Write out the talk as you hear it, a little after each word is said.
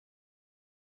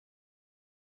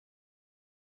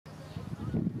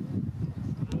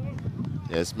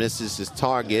As misses his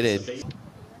target, and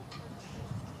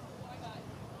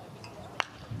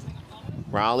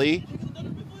Rowley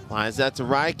lines that to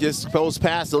right, just goes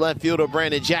past the left fielder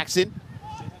Brandon Jackson.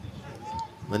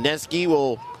 Lineski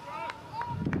will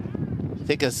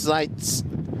take a slight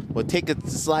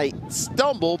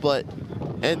stumble, but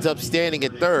ends up standing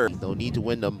at third. They'll need to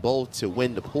win them both to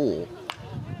win the pool.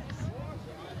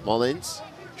 Mullins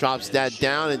drops that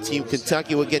down, and Team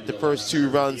Kentucky will get the first 2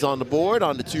 runs on the board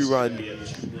on the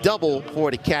 2-run double for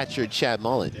the catcher, Chad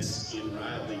Mullins.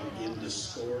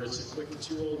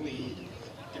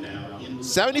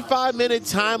 75-minute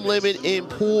time limit in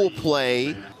pool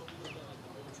play.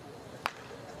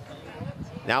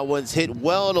 That one's hit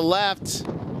well to left.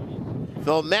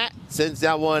 Phil Matt sends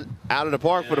that one out of the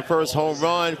park for the first home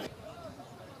run.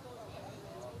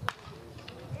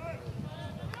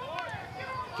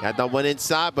 Got that one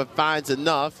inside, but finds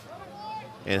enough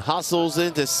and hustles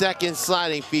into second,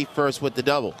 sliding feet first with the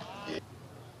double.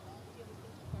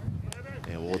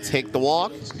 And we'll take the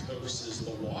walk.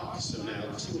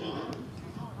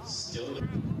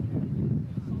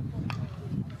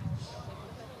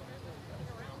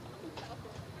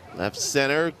 Left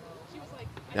center.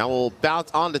 Now we'll bounce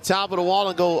on the top of the wall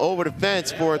and go over the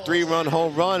fence for a 3-run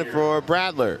home run for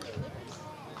Bradler.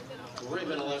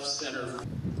 Ribbon left center.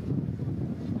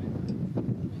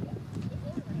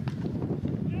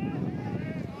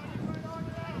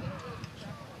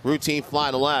 Routine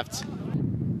fly to left.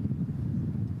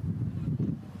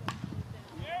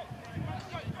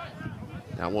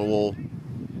 That one will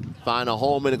find a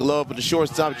home in the glove for the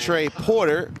shortstop, Trey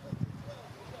Porter.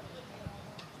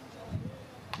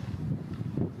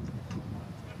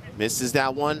 Misses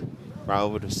that one right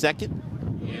over to second.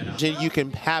 You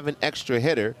can have an extra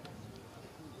hitter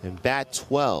and bat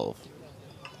 12.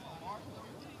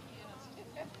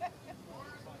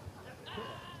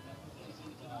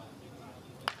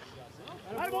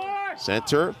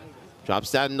 Center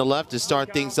drops that in the left to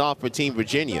start things off for Team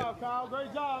Virginia.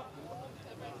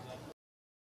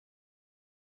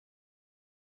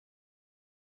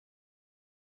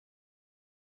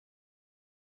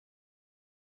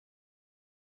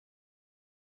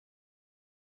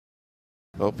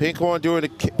 Well, Pinkhorn doing the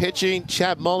pitching.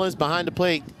 Chad Mullins behind the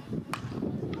plate.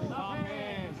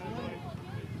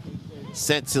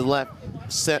 Sent to left,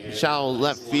 shallow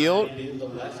left field.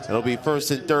 It'll be first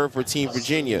and third for Team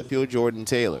Virginia. Field Jordan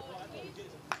Taylor.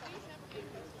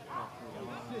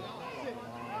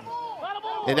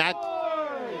 And that,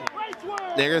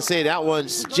 they're gonna say that one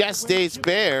just stays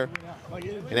fair,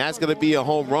 and that's gonna be a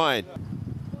home run.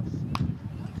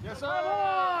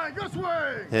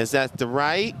 As that's the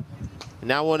right. And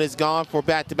that one is gone for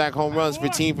back-to-back home runs for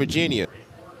Team Virginia.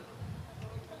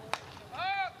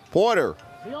 Porter.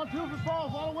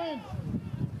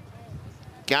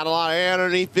 Got a lot of air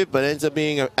underneath it, but ends up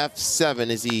being an F7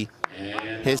 as he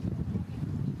hits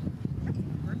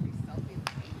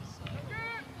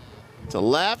to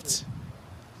left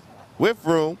with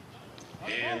room.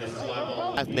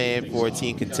 Man for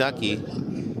Team Kentucky.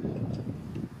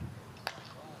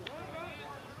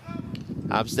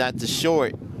 Hops that to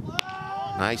short.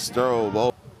 Nice throw.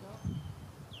 Whoa.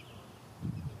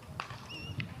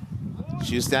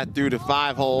 Shoots that through the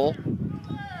 5-hole.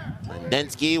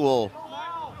 Condensed will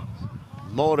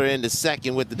motor into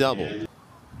second with the double.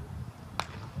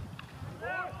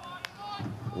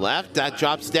 Left, that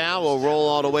drops down, will roll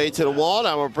all the way to the wall.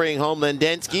 That will bring home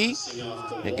Lendensky.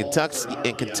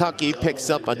 And Kentucky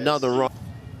picks up another run.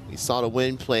 We saw the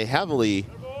wind play heavily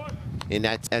in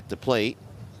that at the plate.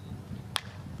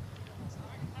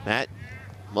 Matt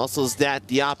muscles that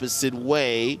the opposite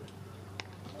way.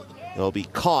 It'll be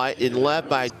caught in left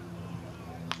by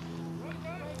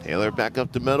Taylor back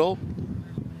up the middle.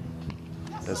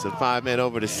 That's a 5-man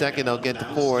over to second. They'll get the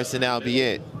force, and that'll be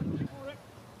it.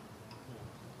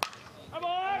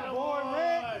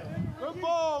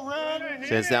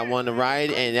 Sends that one to right,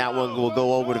 and that one will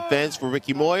go over the fence for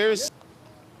Ricky Moyers.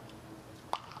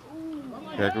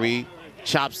 Gregory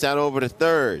chops that over to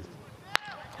third.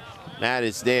 Matt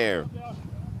is there.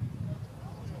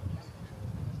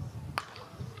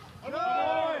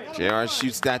 JR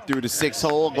shoots that through the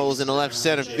 6-hole, goes in the left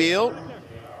center field.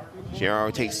 JR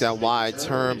takes that wide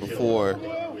turn before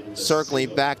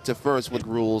circling back to first with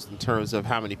rules in terms of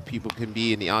how many people can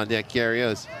be in the on-deck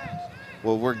areas.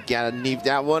 Well, we're gonna need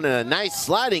that one, and a nice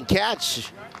sliding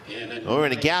catch over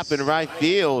in the gap in right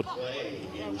field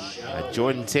by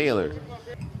Jordan Taylor.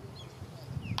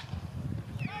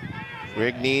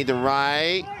 Rigney to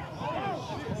right.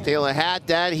 Taylor had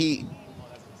that. He's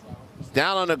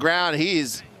down on the ground.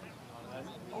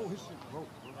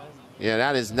 Yeah,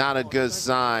 that is not a good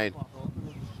sign.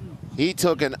 He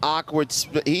took an awkward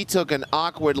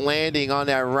landing on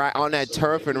that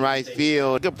turf in right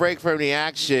field. Good break from the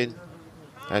action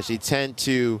as he tend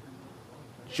to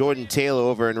Jordan Taylor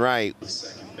over in right.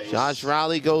 Josh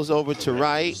Rowley goes over to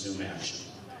right.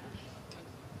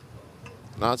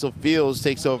 Lonzo Fields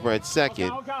takes over at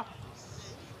second.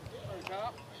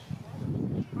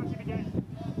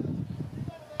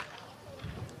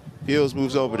 Fields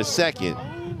moves over to second.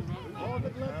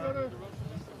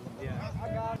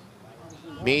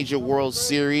 Major World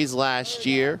Series last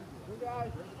year.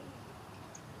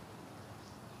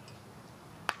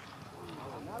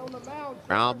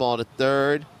 Ground ball to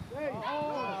third.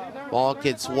 Ball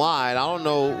gets wide. I don't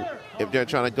know if they're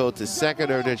trying to go to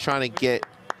second or they're trying to get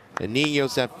the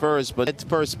Niños at first, but it's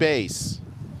first base.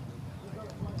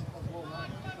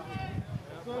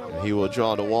 He will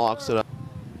draw the walk. So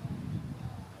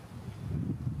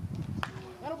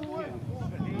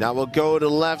that will go to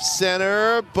left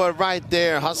center, but right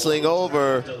there, hustling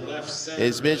over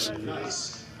is Mitch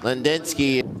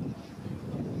Lendensky.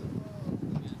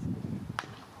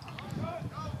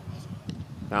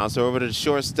 Bounce over to the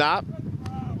shortstop.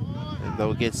 And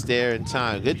though gets there in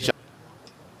time. Good job.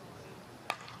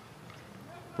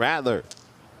 Rattler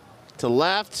to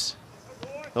left.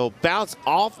 They'll bounce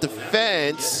off the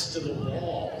fence.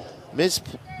 Miss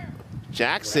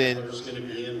Jackson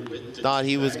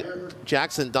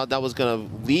thought that was going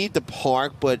to leave the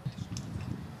park, but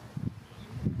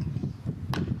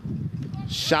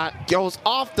shot goes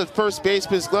off the first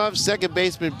baseman's glove. Second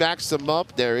baseman backs him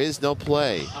up. There is no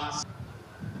play.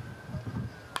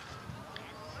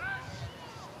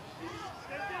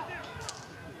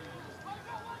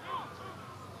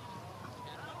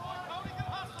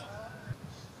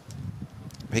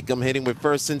 Pickham hitting with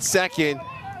first and second.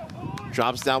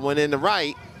 Drops that one in the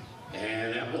right.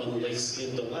 And that one lays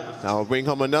into left. That will bring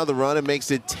home another run. It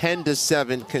makes it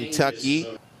 10-7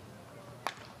 Kentucky.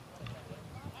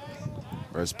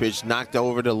 First pitch knocked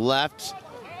over to left.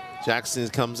 Jackson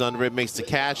comes under it, makes the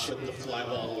catch.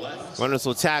 Runners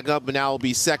will tag up, and now will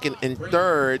be second and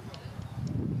third.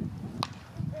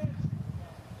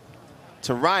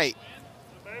 To right.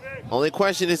 Only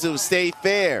question is, it will stay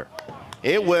fair.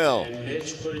 It will. And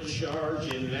Mitch put a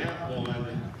charge in that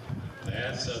one.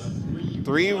 That's a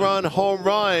three-run home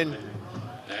run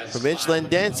for Mitch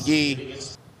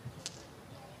Lendensky.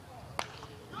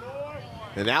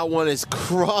 And that one is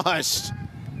crushed.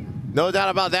 No doubt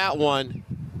about that one.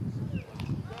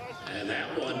 And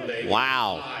that one, baby,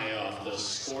 wow. high off the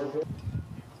scoreboard.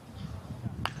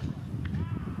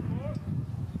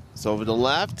 It's over the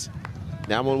left.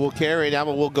 That one will carry. That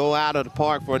one will go out of the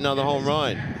park for another home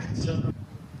run.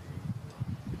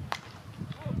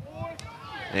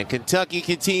 And Kentucky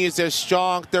continues their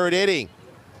strong third inning.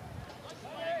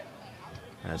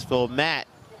 That's Phil Matt.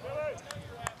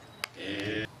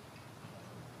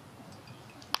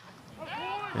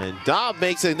 And Dobb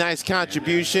makes a nice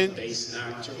contribution.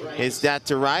 Hits that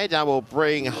to right. That will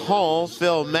bring home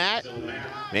Phil Matt.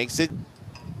 Makes it.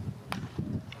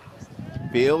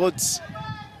 Fields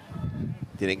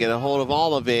didn't get a hold of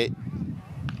all of it.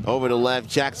 Over to left.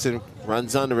 Jackson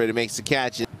runs under it and makes the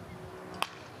catch.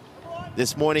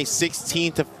 This morning,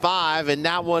 16-5, and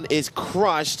that one is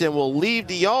crushed and will leave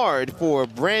the yard for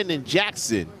Brandon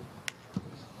Jackson.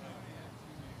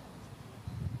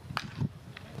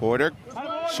 Porter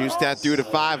shoots that through the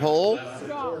 5-hole.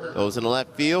 Goes in the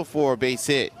left field for a base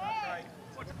hit.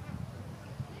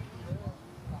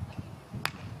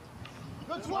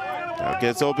 Now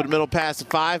gets open middle past the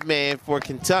 5-man for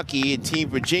Kentucky and Team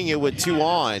Virginia with 2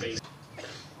 on.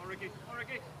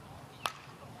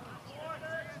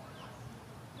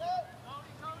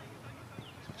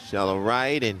 Shallow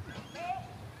right and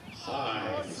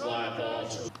high fly ball.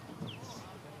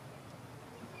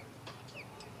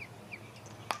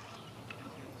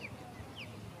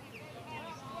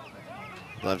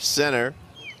 Left center.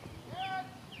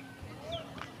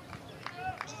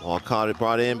 Ball caught it,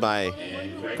 brought in by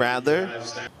Bradler.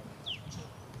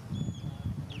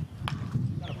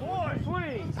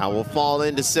 That will fall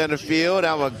into center field.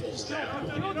 That will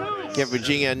get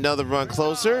Virginia another run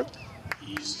closer.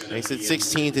 Makes it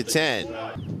 16-10.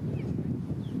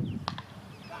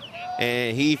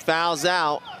 And he fouls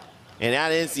out, and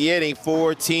that ends the inning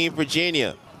for Team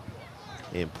Virginia.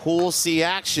 In Pool C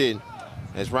action,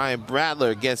 as Ryan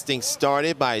Bradler gets things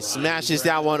started by smashes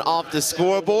that one off the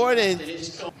scoreboard, and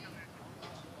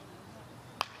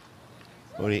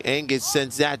Cody Angus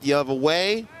sends that the other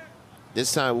way.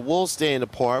 This time we'll stay in the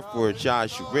park for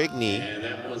Josh Rigney. And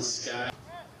that one's Scott.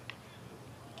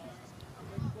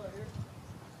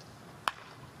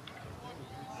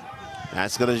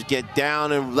 That's going to get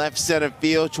down in left center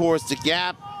field towards the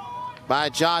gap. by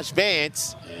Josh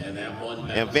Vance. And that one.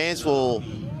 And Vance will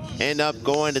end up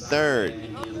going to third.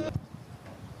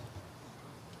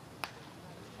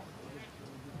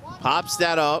 Pops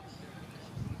that up.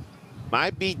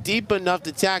 Might be deep enough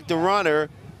to tack the runner,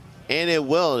 and it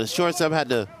will. The shortstop had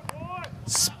to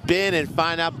spin and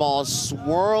find that ball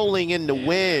swirling in the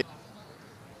wind.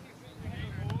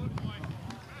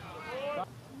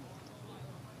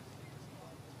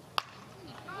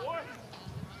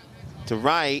 To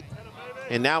right,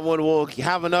 and that one will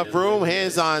have enough room.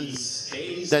 Hands on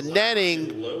the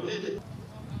netting.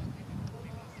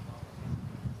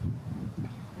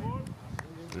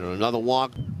 Another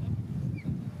walk.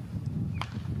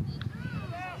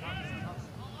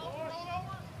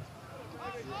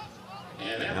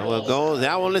 And we'll go.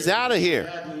 That one is out of here.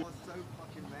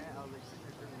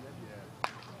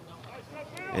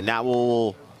 And that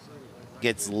one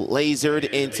gets lasered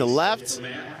into left.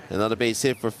 Another base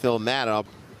hit for Phil Maddow.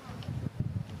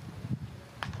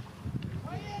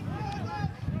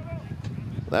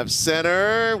 Left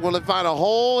center. Will it find a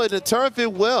hole in the turf?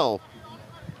 It will.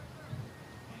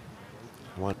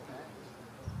 One.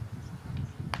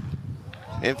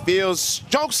 And Fields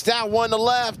strokes that one to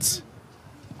left.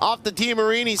 Off the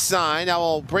DiMarini sign. That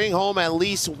will bring home at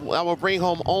least, that will bring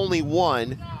home only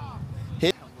one.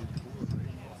 Hit.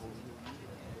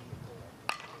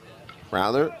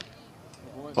 Rather.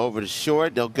 Over to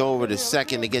short. They'll go over to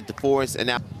second to get the force. And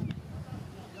now.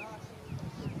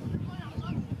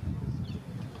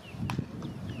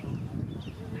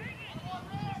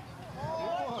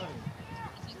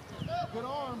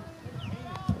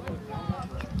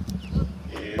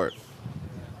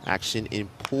 Action in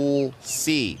Pool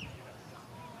C.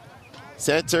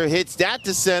 Center hits that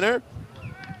to center.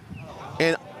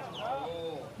 And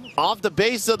off the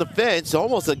base of the fence,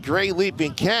 almost a great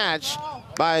leaping catch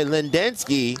by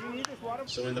Lendensky.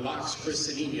 So in the box,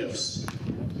 Chris Niños.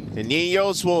 And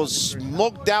Niños will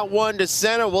smoke that one to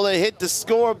center. Will it hit the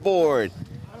scoreboard?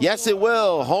 Yes, it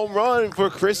will. Home run for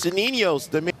Chris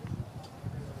Niños.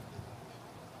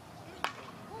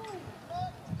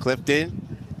 Clifton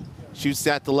shoots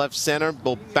at the left center.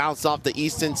 Will bounce off the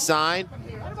eastern side.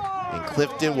 And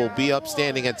Clifton will be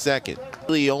upstanding at second.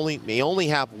 He may only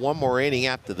have one more inning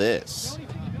after this.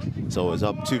 So it's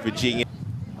up to Virginia.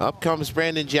 Up comes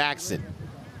Brandon Jackson.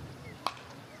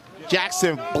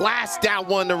 Jackson blasts that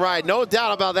one to right. No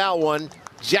doubt about that one.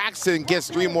 Jackson gets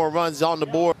 3 more runs on the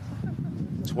board.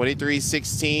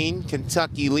 23-16,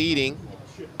 Kentucky leading.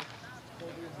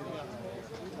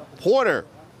 Porter,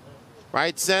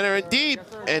 right center and deep.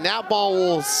 And that ball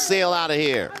will sail out of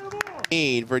here.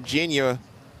 Virginia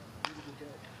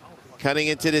cutting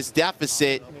into this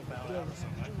deficit.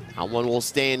 That one will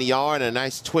stay in the yard. A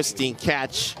nice twisting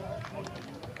catch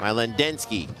by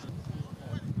Lendensky.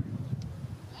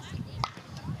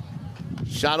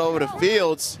 Shot over to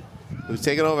Fields, who's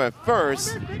taking over at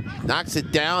first. Knocks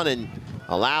it down and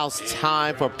allows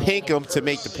time for Pinkham to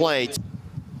make the play.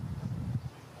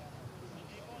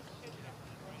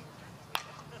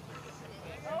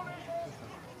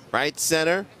 Right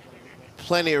center,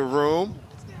 plenty of room.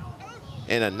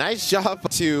 And a nice job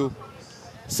to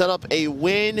set up a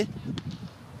win.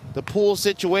 The pool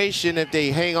situation, if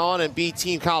they hang on and beat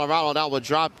Team Colorado, that will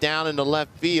drop down in the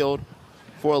left field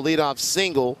for a leadoff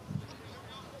single.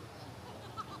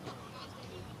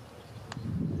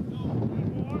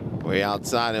 Way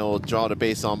outside, and will draw the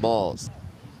base on balls.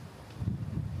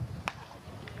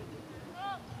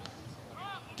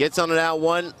 Gets under that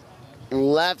one,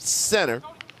 left center.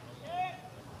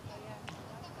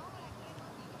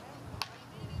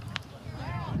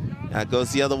 That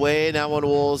goes the other way. That one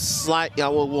will slide.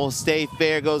 That one will stay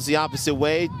fair. Goes the opposite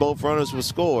way. Both runners will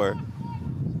score.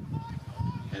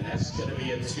 And that's going to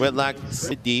be a 2. Whitlock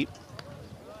deep.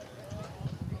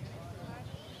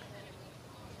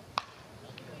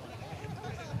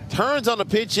 Turns on the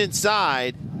pitch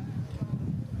inside.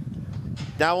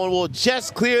 That one will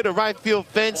just clear the right field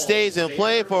fence. Stays in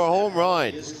play for a home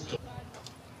run.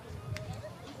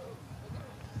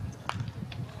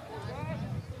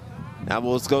 That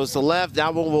one goes to left.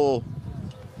 That one will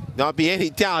not be any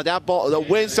doubt. That ball, the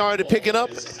wind started picking up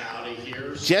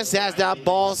just as that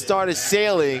ball started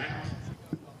sailing.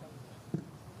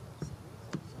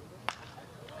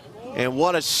 And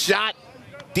what a shot,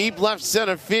 deep left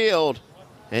center field.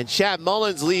 And Chad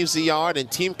Mullins leaves the yard, and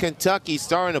Team Kentucky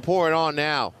starting to pour it on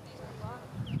now.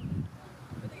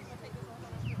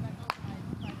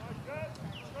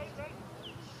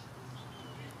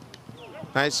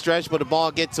 Nice stretch, but the ball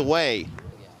gets away.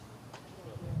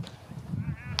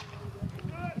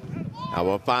 That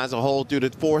one finds a hole through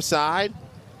the fore side.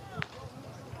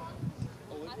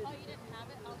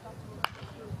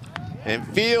 And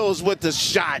Fields with the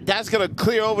shot. That's going to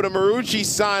clear over the Marucci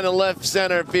sign in left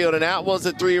center field, and that was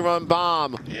a 3-run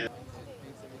bomb.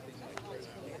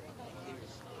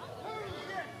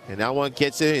 And that one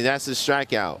gets it, and that's a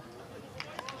strikeout.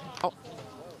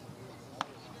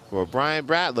 For Brian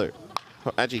Bradler.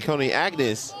 Actually, Coney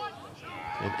Agnes.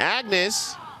 And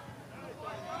Agnes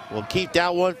will keep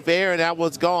that one fair, and that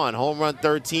one's gone. Home run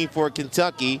 13 for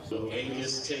Kentucky.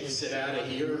 Angus takes it out of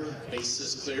here.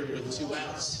 Bases cleared with 2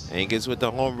 outs. Angus with the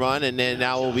home run, and then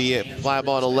that will be a fly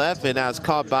ball to left, and that's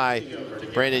caught by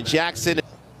Brandon Jackson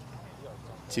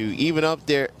to even up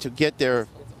there, to get their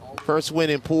first win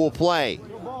in pool play.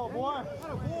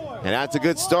 And that's a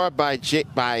good start by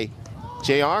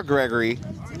J.R. Gregory,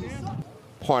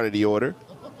 part of the order.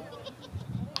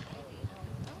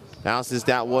 Bounces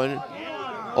that one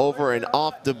over and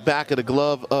off the back of the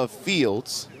glove of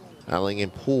Fields. Battling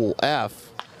in pool F.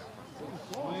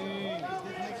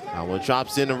 That one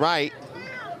drops in the right.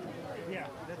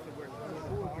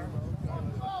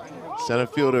 Center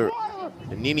fielder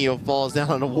Nino falls down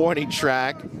on the warning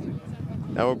track.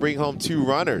 That will bring home 2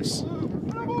 runners.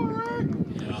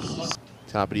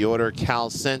 Top of the order, Cal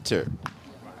Center.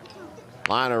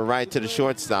 Liner right to the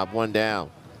shortstop, 1 down.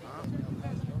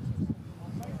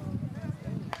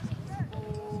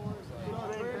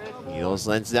 Neals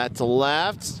lends that to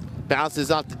left. Bounces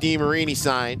off the DeMarini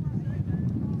sign.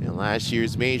 And last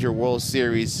year's major World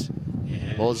Series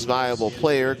most valuable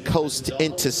player coasts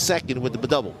into second with the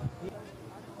double.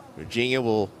 Virginia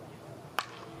will.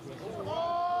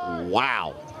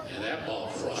 Wow.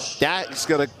 That's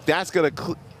gonna.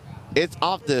 It's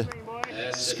off the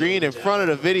screen in front of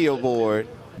the video board.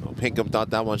 Well, Pinkham thought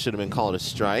that one should have been called a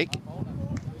strike.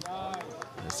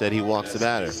 Instead, he walks the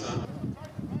batter.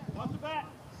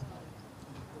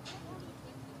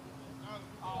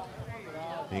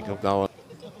 Pinkham thought one.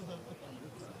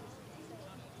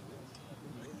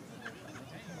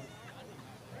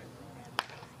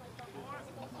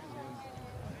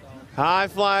 High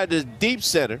fly to deep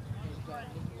center.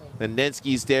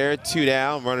 Lindensky's there, 2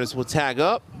 down. Runners will tag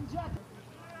up.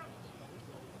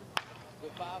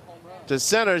 The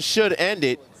center should end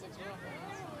it.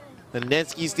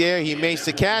 Lindensky's there, he makes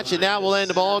the catch, and that will end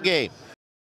the ball game.